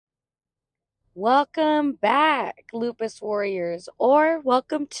Welcome back, Lupus Warriors, or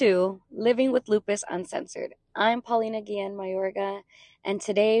welcome to Living with Lupus Uncensored. I'm Paulina Guillen Mayorga, and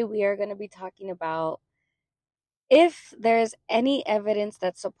today we are going to be talking about if there's any evidence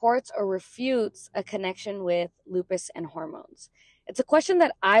that supports or refutes a connection with lupus and hormones. It's a question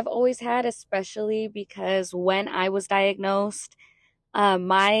that I've always had, especially because when I was diagnosed,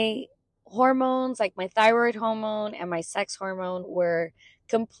 my hormones, like my thyroid hormone and my sex hormone, were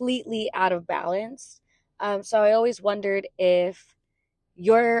completely out of balance. So I always wondered if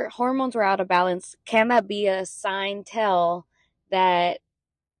your hormones were out of balance. Can that be a sign tell that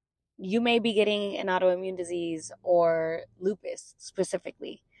you may be getting an autoimmune disease or lupus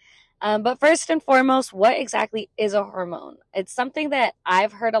specifically? But first and foremost, what exactly is a hormone? It's something that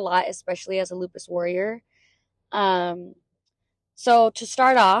I've heard a lot, especially as a lupus warrior. Um, so, to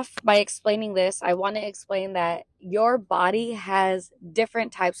start off by explaining this, I want to explain that your body has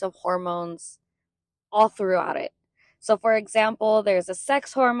different types of hormones all throughout it. So, for example, there's a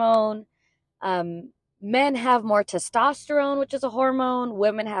sex hormone. Um, Men have more testosterone, which is a hormone.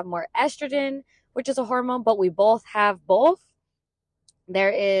 Women have more estrogen, which is a hormone, but we both have both.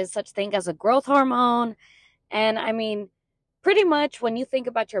 There is such thing as a growth hormone. And I mean, pretty much when you think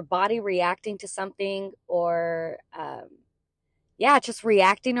about your body reacting to something or just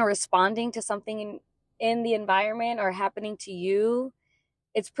reacting or responding to something in the environment or happening to you,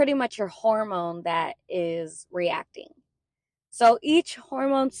 it's pretty much your hormone that is reacting. So each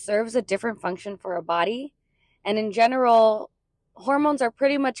hormone serves a different function for a body. And in general, hormones are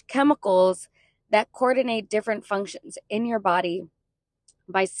pretty much chemicals that coordinate different functions in your body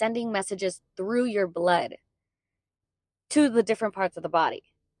by sending messages through your blood to the different parts of the body.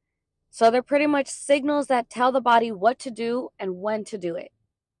 So they're pretty much signals that tell the body what to do and when to do it.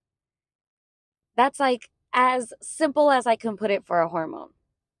 That's like as simple as I can put it for a hormone.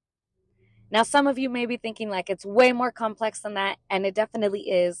 Now, some of you may be thinking like it's way more complex than that, and it definitely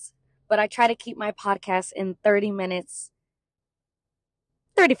is. But I try to keep my podcast in 30 minutes,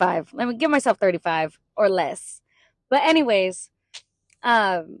 35. Let me give myself 35 or less. But, anyways,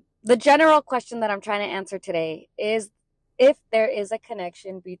 the general question that I'm trying to answer today is if there is a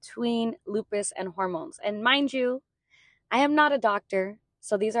connection between lupus and hormones. And mind you, I am not a doctor.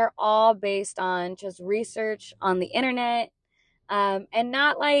 So these are all based on just research on the internet, and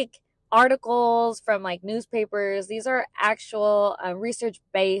not like articles from like newspapers. These are actual research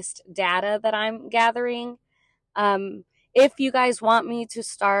based data that I'm gathering. Um, if you guys want me to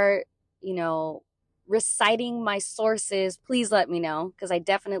start, you know, reciting my sources, please let me know because I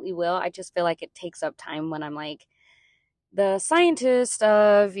definitely will. I just feel like it takes up time when I'm like the scientist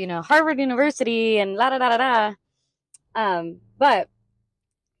of, Harvard University and la da da da da. But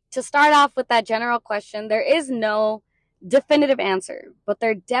to start off with that general question, there is no definitive answer, but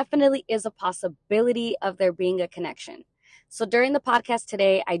there definitely is a possibility of there being a connection. So during the podcast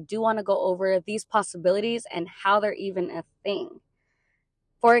today, I do want to go over these possibilities and how they're even a thing.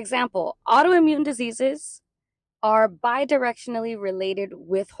 For example, autoimmune diseases are bidirectionally related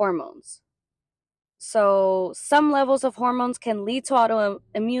with hormones. So some levels of hormones can lead to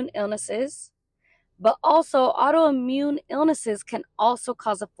autoimmune illnesses, but also autoimmune illnesses can also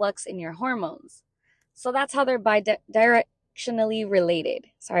cause a flux in your hormones. So that's how they're bidirectionally related.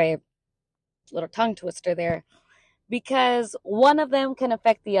 Sorry, a little tongue twister there. Because one of them can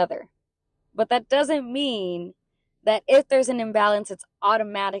affect the other. But that doesn't mean that if there's an imbalance, it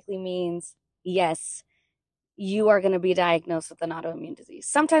automatically means, yes, you are going to be diagnosed with an autoimmune disease.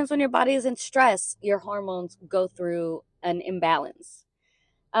 Sometimes when your body is in stress, your hormones go through an imbalance.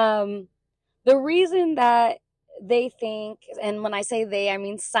 The reason that they think, and when I say they, I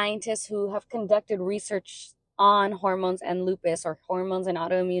mean scientists who have conducted research on hormones and lupus or hormones and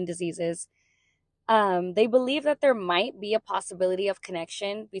autoimmune diseases, they believe that there might be a possibility of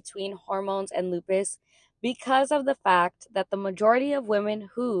connection between hormones and lupus because of the fact that the majority of women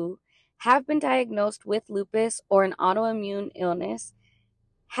who have been diagnosed with lupus or an autoimmune illness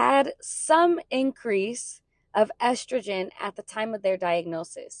had some increase of estrogen at the time of their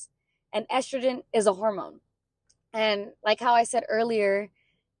diagnosis. And estrogen is a hormone. And like how I said earlier,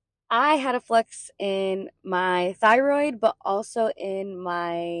 I had a flux in my thyroid, but also in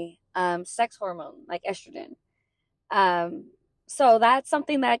my sex hormone, like estrogen. So that's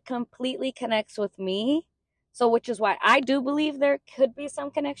something that completely connects with me. So, which is why I do believe there could be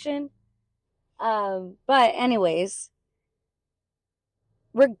some connection. But, anyways,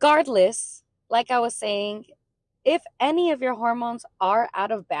 regardless, like I was saying, if any of your hormones are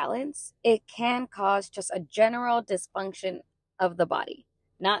out of balance, it can cause just a general dysfunction of the body.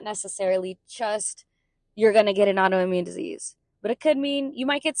 Not necessarily just you're going to get an autoimmune disease, but it could mean you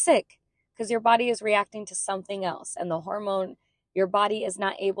might get sick because your body is reacting to something else, and the hormone, your body is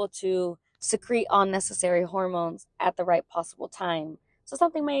not able to secrete unnecessary hormones at the right possible time. So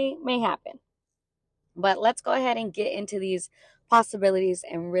something may happen. But let's go ahead and get into these possibilities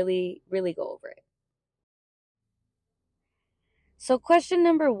and really, really go over it. So, question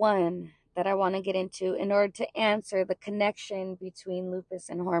number one that I want to get into in order to answer the connection between lupus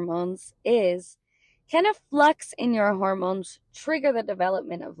and hormones is, can a flux in your hormones trigger the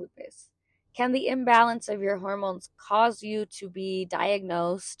development of lupus? Can the imbalance of your hormones cause you to be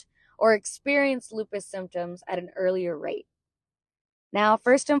diagnosed or experience lupus symptoms at an earlier rate? Now,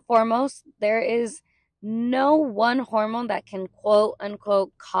 first and foremost, there is no one hormone that can quote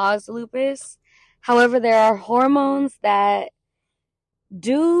unquote cause lupus. However, there are hormones that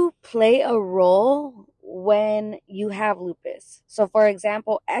do play a role when you have lupus. So, for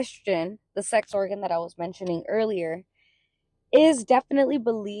example, estrogen, the sex organ that I was mentioning earlier, is definitely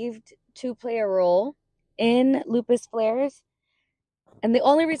believed to play a role in lupus flares. And the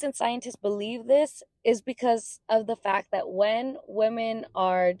only reason scientists believe this is because of the fact that when women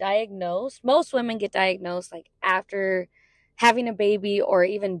are diagnosed, most women get diagnosed like after having a baby or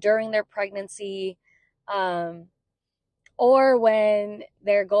even during their pregnancy, or when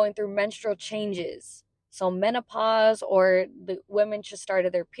they're going through menstrual changes. So menopause, or the women just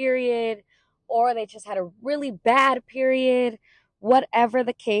started their period, or they just had a really bad period, whatever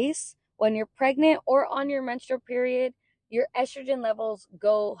the case, when you're pregnant or on your menstrual period, your estrogen levels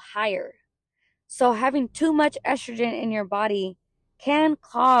go higher. So having too much estrogen in your body can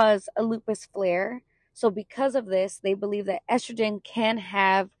cause a lupus flare. So because of this, they believe that estrogen can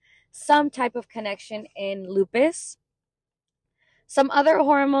have some type of connection in lupus. Some other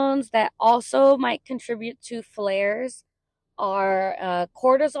hormones that also might contribute to flares are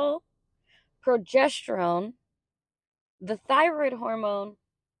cortisol, progesterone, the thyroid hormone,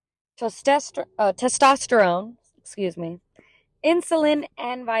 testosterone, excuse me, insulin,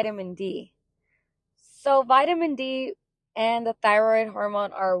 and vitamin D. So vitamin D and the thyroid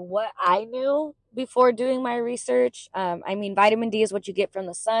hormone are what I knew before doing my research. Vitamin D is what you get from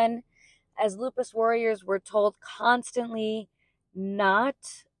the sun. As lupus warriors, we're told constantly not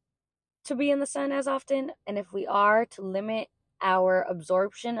to be in the sun as often, and if we are, to limit our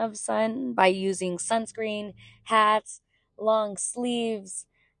absorption of sun by using sunscreen, hats, long sleeves,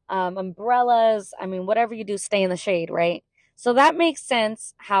 umbrellas. Whatever you do, stay in the shade, right? So that makes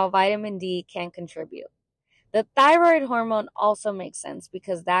sense how vitamin D can contribute. The thyroid hormone also makes sense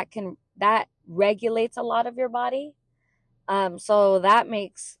because that regulates a lot of your body. So that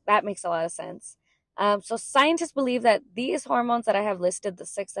makes a lot of sense. So scientists believe that these hormones that I have listed, the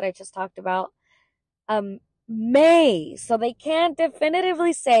six that I just talked about, so they can't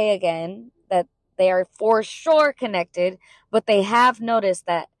definitively say again that they are for sure connected, but they have noticed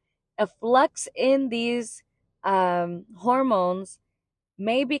that a flux in these hormones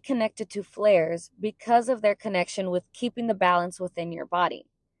may be connected to flares because of their connection with keeping the balance within your body.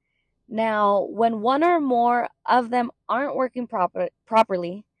 Now, when one or more of them aren't working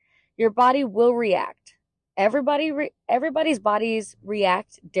properly, your body will react. Everybody's bodies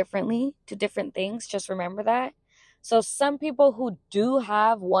react differently to different things. Just remember that. So some people who do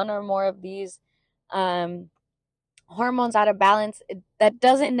have one or more of these hormones out of balance, that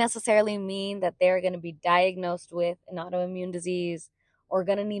doesn't necessarily mean that they're going to be diagnosed with an autoimmune disease or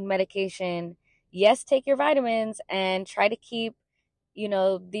going to need medication. Yes, take your vitamins and try to keep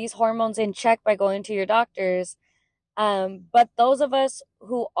these hormones in check by going to your doctors. But those of us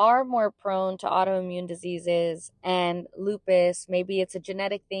who are more prone to autoimmune diseases and lupus, maybe it's a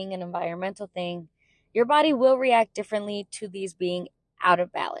genetic thing, an environmental thing, your body will react differently to these being out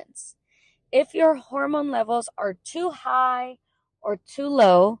of balance. If your hormone levels are too high or too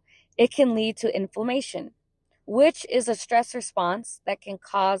low, it can lead to inflammation, which is a stress response that can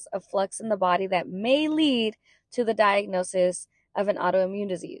cause a flux in the body that may lead to the diagnosis of an autoimmune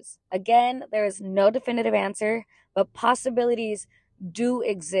disease. Again, there is no definitive answer, but possibilities do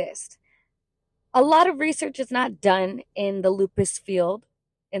exist. A lot of research is not done in the lupus field,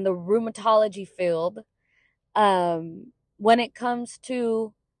 in the rheumatology field, when it comes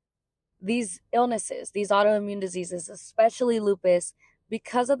to these illnesses, these autoimmune diseases, especially lupus,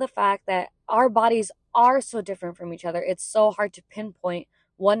 because of the fact that our bodies are so different from each other. It's so hard to pinpoint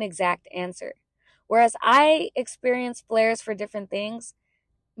one exact answer. Whereas I experience flares for different things,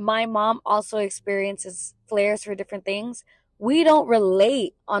 my mom also experiences flares for different things. We don't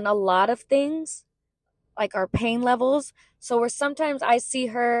relate on a lot of things, like our pain levels. So where sometimes I see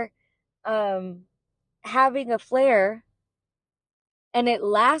her having a flare and it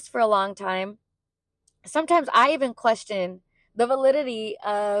lasts for a long time, sometimes I even question the validity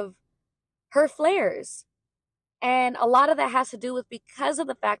of her flares. And a lot of that has to do with because of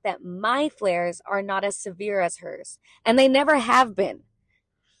the fact that my flares are not as severe as hers. And they never have been.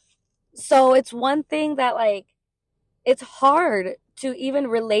 So it's one thing that, like, it's hard to even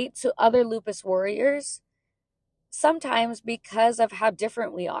relate to other lupus warriors sometimes because of how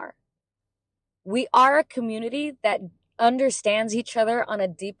different we are. We are a community that understands each other on a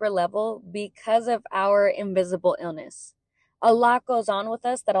deeper level because of our invisible illness. A lot goes on with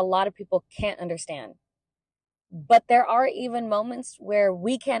us that a lot of people can't understand. But there are even moments where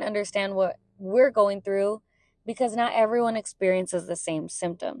we can't understand what we're going through because not everyone experiences the same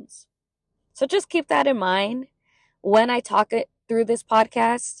symptoms. So just keep that in mind when I talk it through this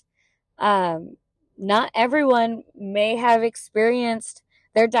podcast. Not everyone may have experienced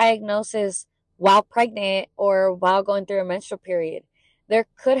their diagnosis while pregnant or while going through a menstrual period. There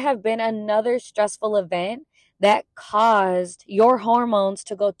could have been another stressful event that caused your hormones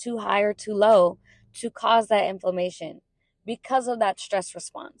to go too high or too low to cause that inflammation because of that stress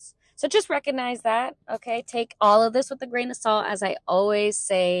response. So just recognize that, okay? Take all of this with a grain of salt, as I always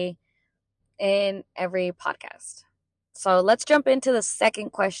say in every podcast. So let's jump into the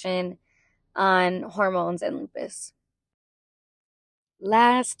second question on hormones and lupus.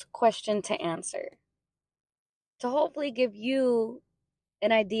 Last question to answer, to hopefully give you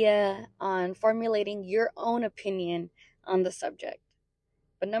an idea on formulating your own opinion on the subject.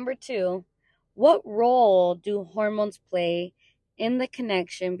 But number 2, what role do hormones play in the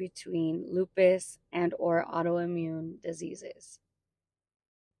connection between lupus and or autoimmune diseases?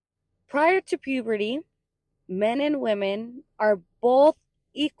 Prior to puberty, men and women are both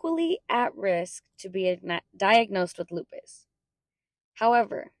equally at risk to be diagnosed with lupus.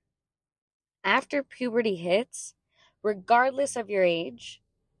 However, after puberty hits, regardless of your age,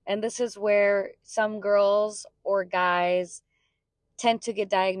 and this is where some girls or guys tend to get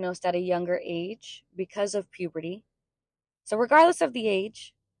diagnosed at a younger age because of puberty. So regardless of the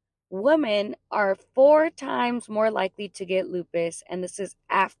age, women are 4 times more likely to get lupus, and this is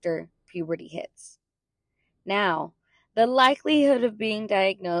after puberty hits. Now, the likelihood of being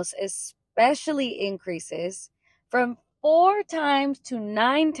diagnosed especially increases from 4 times to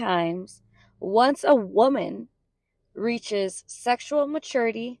 9 times once a woman reaches sexual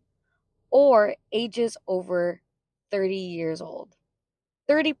maturity or ages over 30 years old,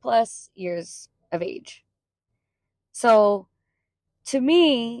 30 plus years of age. So, to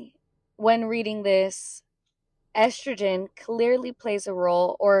me, when reading this, estrogen clearly plays a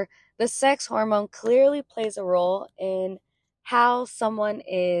role, or the sex hormone clearly plays a role in how someone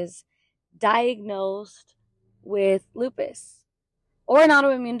is diagnosed with lupus or an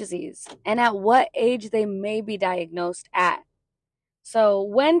autoimmune disease and at what age they may be diagnosed at. So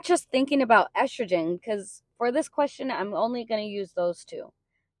when just thinking about estrogen, because for this question, I'm only going to use those 2.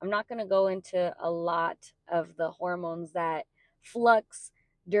 I'm not going to go into a lot of the hormones that flux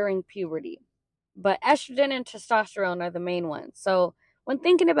during puberty. But estrogen and testosterone are the main ones. So when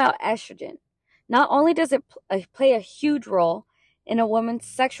thinking about estrogen, not only does it play a huge role in a woman's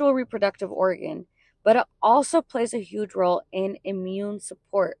sexual reproductive organ, but it also plays a huge role in immune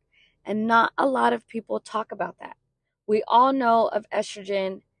support. And not a lot of people talk about that. We all know of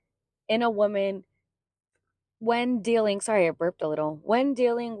estrogen in a woman when dealing, sorry, I burped a little, when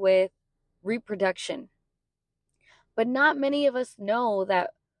dealing with reproduction. But not many of us know that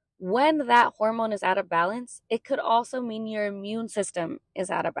when that hormone is out of balance, it could also mean your immune system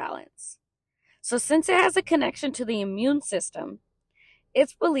is out of balance. So since it has a connection to the immune system,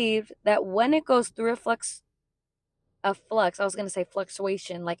 it's believed that when it goes through I was going to say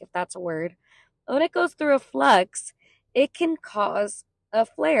fluctuation, like if that's a word. When it goes through a flux, it can cause a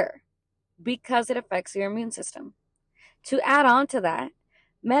flare because it affects your immune system. To add on to that,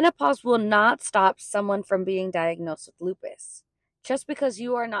 menopause will not stop someone from being diagnosed with lupus. Just because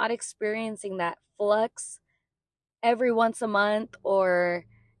you are not experiencing that flux every once a month, or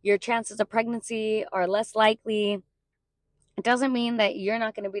your chances of pregnancy are less likely, it doesn't mean that you're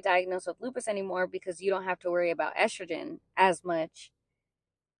not going to be diagnosed with lupus anymore because you don't have to worry about estrogen as much.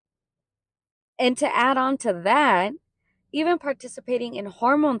 And to add on to that, even participating in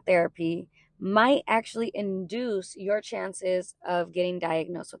hormone therapy might actually induce your chances of getting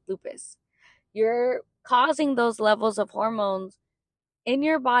diagnosed with lupus. You're causing those levels of hormones in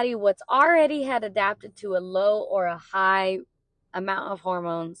your body, what's already had adapted to a low or a high amount of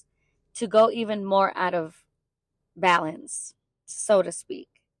hormones, to go even more out of balance, so to speak.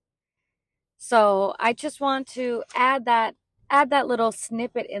 So I just want to add that little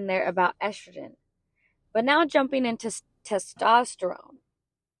snippet in there about estrogen. But now jumping into testosterone.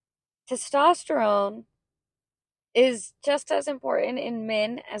 Testosterone is just as important in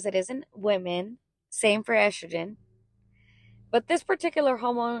men as it is in women. Same for estrogen. But this particular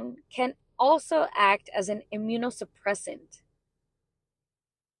hormone can also act as an immunosuppressant.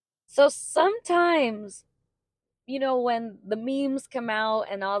 So sometimes, when the memes come out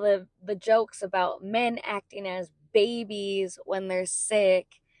and all the jokes about men acting as babies when they're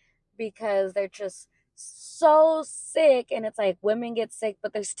sick because they're just so sick, and it's like women get sick,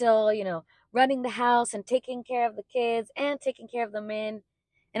 but they're still, running the house and taking care of the kids and taking care of the men.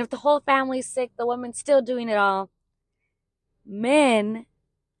 And if the whole family's sick, the woman's still doing it all. Men,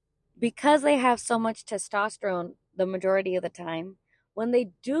 because they have so much testosterone the majority of the time, when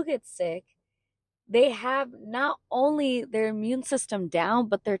they do get sick, they have not only their immune system down,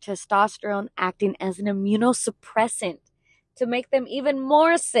 but their testosterone acting as an immunosuppressant to make them even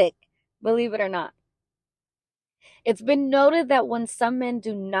more sick, believe it or not. It's been noted that when some men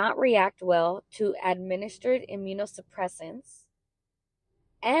do not react well to administered immunosuppressants,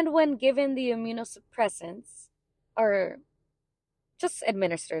 and when given the immunosuppressants, or just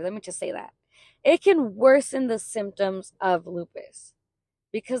administered, let me just say that, it can worsen the symptoms of lupus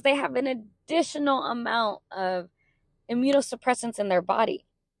because they have an additional amount of immunosuppressants in their body.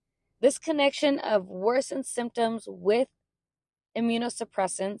 This connection of worsened symptoms with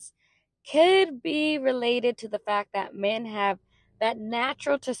immunosuppressants could be related to the fact that men have that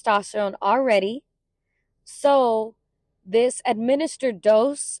natural testosterone already. So, this administered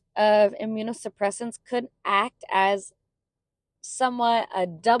dose of immunosuppressants could act as somewhat a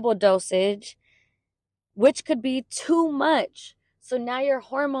double dosage, which could be too much. So now your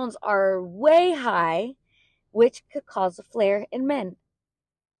hormones are way high, which could cause a flare in men.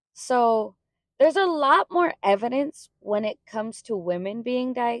 So there's a lot more evidence when it comes to women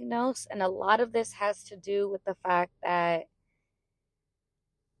being diagnosed, and a lot of this has to do with the fact that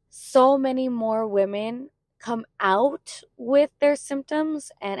so many more women come out with their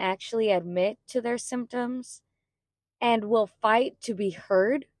symptoms and actually admit to their symptoms and will fight to be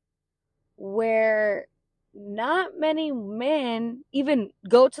heard, where not many men even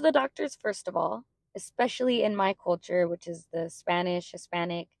go to the doctors, first of all, especially in my culture, which is the Spanish,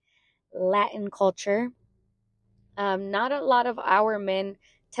 Hispanic, Latin culture. Not a lot of our men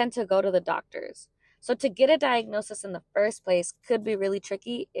tend to go to the doctors. So to get a diagnosis in the first place could be really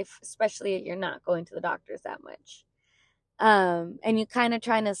tricky, if especially you're not going to the doctors that much. And you kind of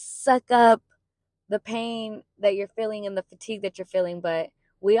trying to suck up the pain that you're feeling and the fatigue that you're feeling, but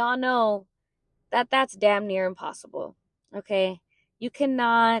we all know that that's damn near impossible. Okay? You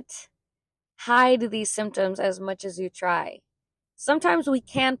cannot hide these symptoms as much as you try. Sometimes we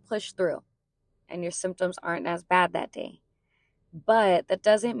can push through and your symptoms aren't as bad that day. But that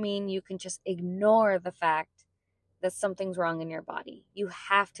doesn't mean you can just ignore the fact that something's wrong in your body. You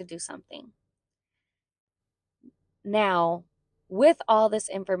have to do something. Now, with all this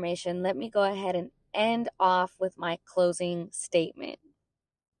information, let me go ahead and end off with my closing statement.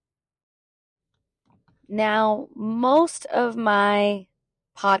 Now, most of my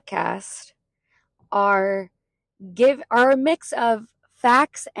podcasts are a mix of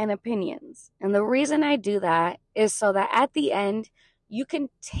facts and opinions. And the reason I do that is so that at the end, you can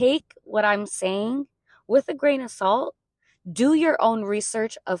take what I'm saying with a grain of salt, do your own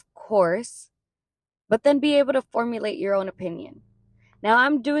research, of course, but then be able to formulate your own opinion. Now,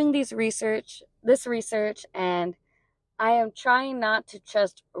 I'm doing this research, and I am trying not to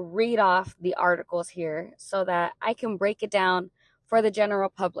just read off the articles here so that I can break it down for the general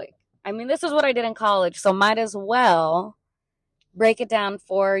public. I mean, this is what I did in college, so might as well break it down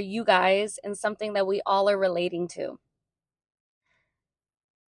for you guys in something that we all are relating to.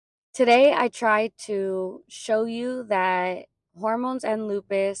 Today, I tried to show you that hormones and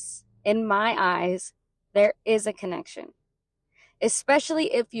lupus, in my eyes, there is a connection,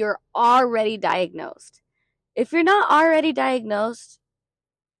 especially if you're already diagnosed. If you're not already diagnosed,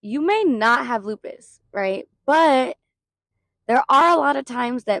 you may not have lupus, right? But there are a lot of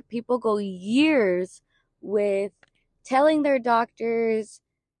times that people go years with telling their doctors,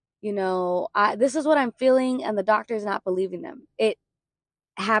 this is what I'm feeling, and the doctor's not believing them. It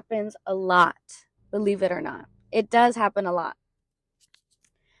happens a lot, believe it or not. It does happen a lot.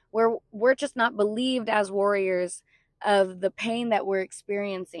 Where we're just not believed as warriors of the pain that we're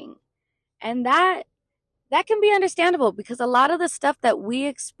experiencing. And that can be understandable because a lot of the stuff that we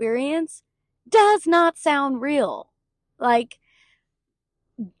experience does not sound real. Like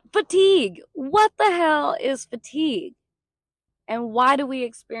fatigue. What the hell is fatigue? And why do we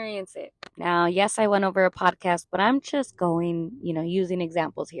experience it? Now, yes, I went over a podcast, but I'm just going, using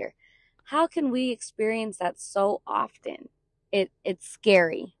examples here. How can we experience that so often? It's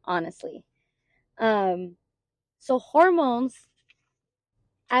scary, honestly. So hormones,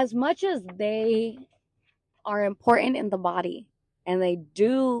 as much as they are important in the body and they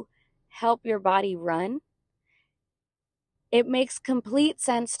do help your body run, it makes complete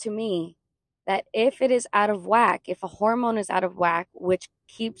sense to me that if it is out of whack, if a hormone is out of whack, which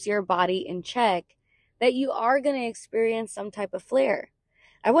keeps your body in check, that you are going to experience some type of flare.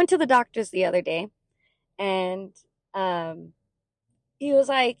 I went to the doctor's the other day, and he was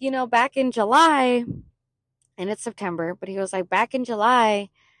like, back in July, and it's September, but he was like, back in July,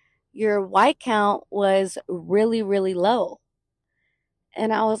 your white count was really, really low.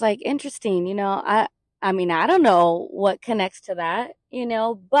 And I was like, interesting, I mean, I don't know what connects to that,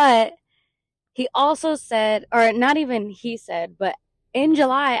 but he also said, or not even he said, but in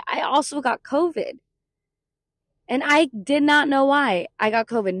July, I also got COVID. And I did not know why I got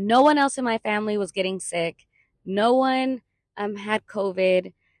COVID. No one else in my family was getting sick. No one had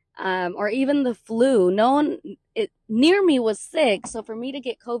COVID or even the flu. No one near me was sick. So for me to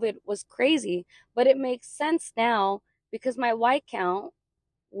get COVID was crazy. But it makes sense now because my white count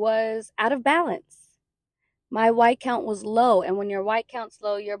was out of balance. My white count was low. And when your white count's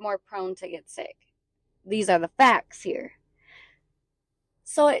low, you're more prone to get sick. These are the facts here.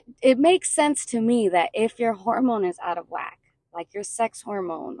 So it makes sense to me that if your hormone is out of whack, like your sex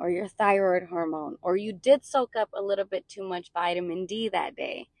hormone or your thyroid hormone, or you did soak up a little bit too much vitamin D that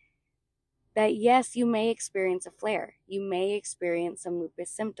day, that yes, you may experience a flare. You may experience some lupus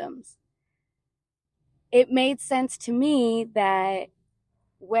symptoms. It made sense to me that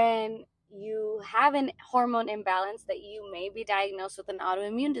when you have an hormone imbalance, that you may be diagnosed with an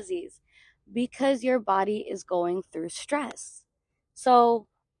autoimmune disease because your body is going through stress. So,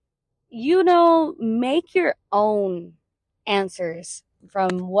 make your own answers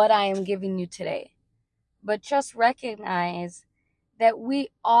from what I am giving you today. But just recognize that we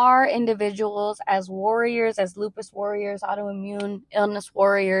are individuals as warriors, as lupus warriors, autoimmune illness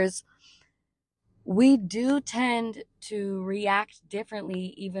warriors. We do tend to react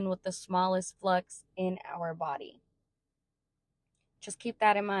differently even with the smallest flux in our body. Just keep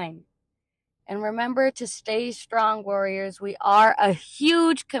that in mind. And remember to stay strong, warriors. We are a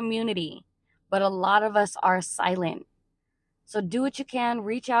huge community, but a lot of us are silent. So do what you can.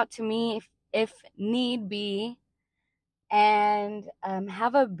 Reach out to me if need be. And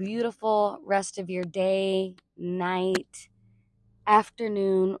have a beautiful rest of your day, night,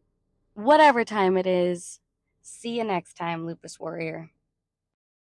 afternoon, whatever time it is. See you next time, Lupus Warrior.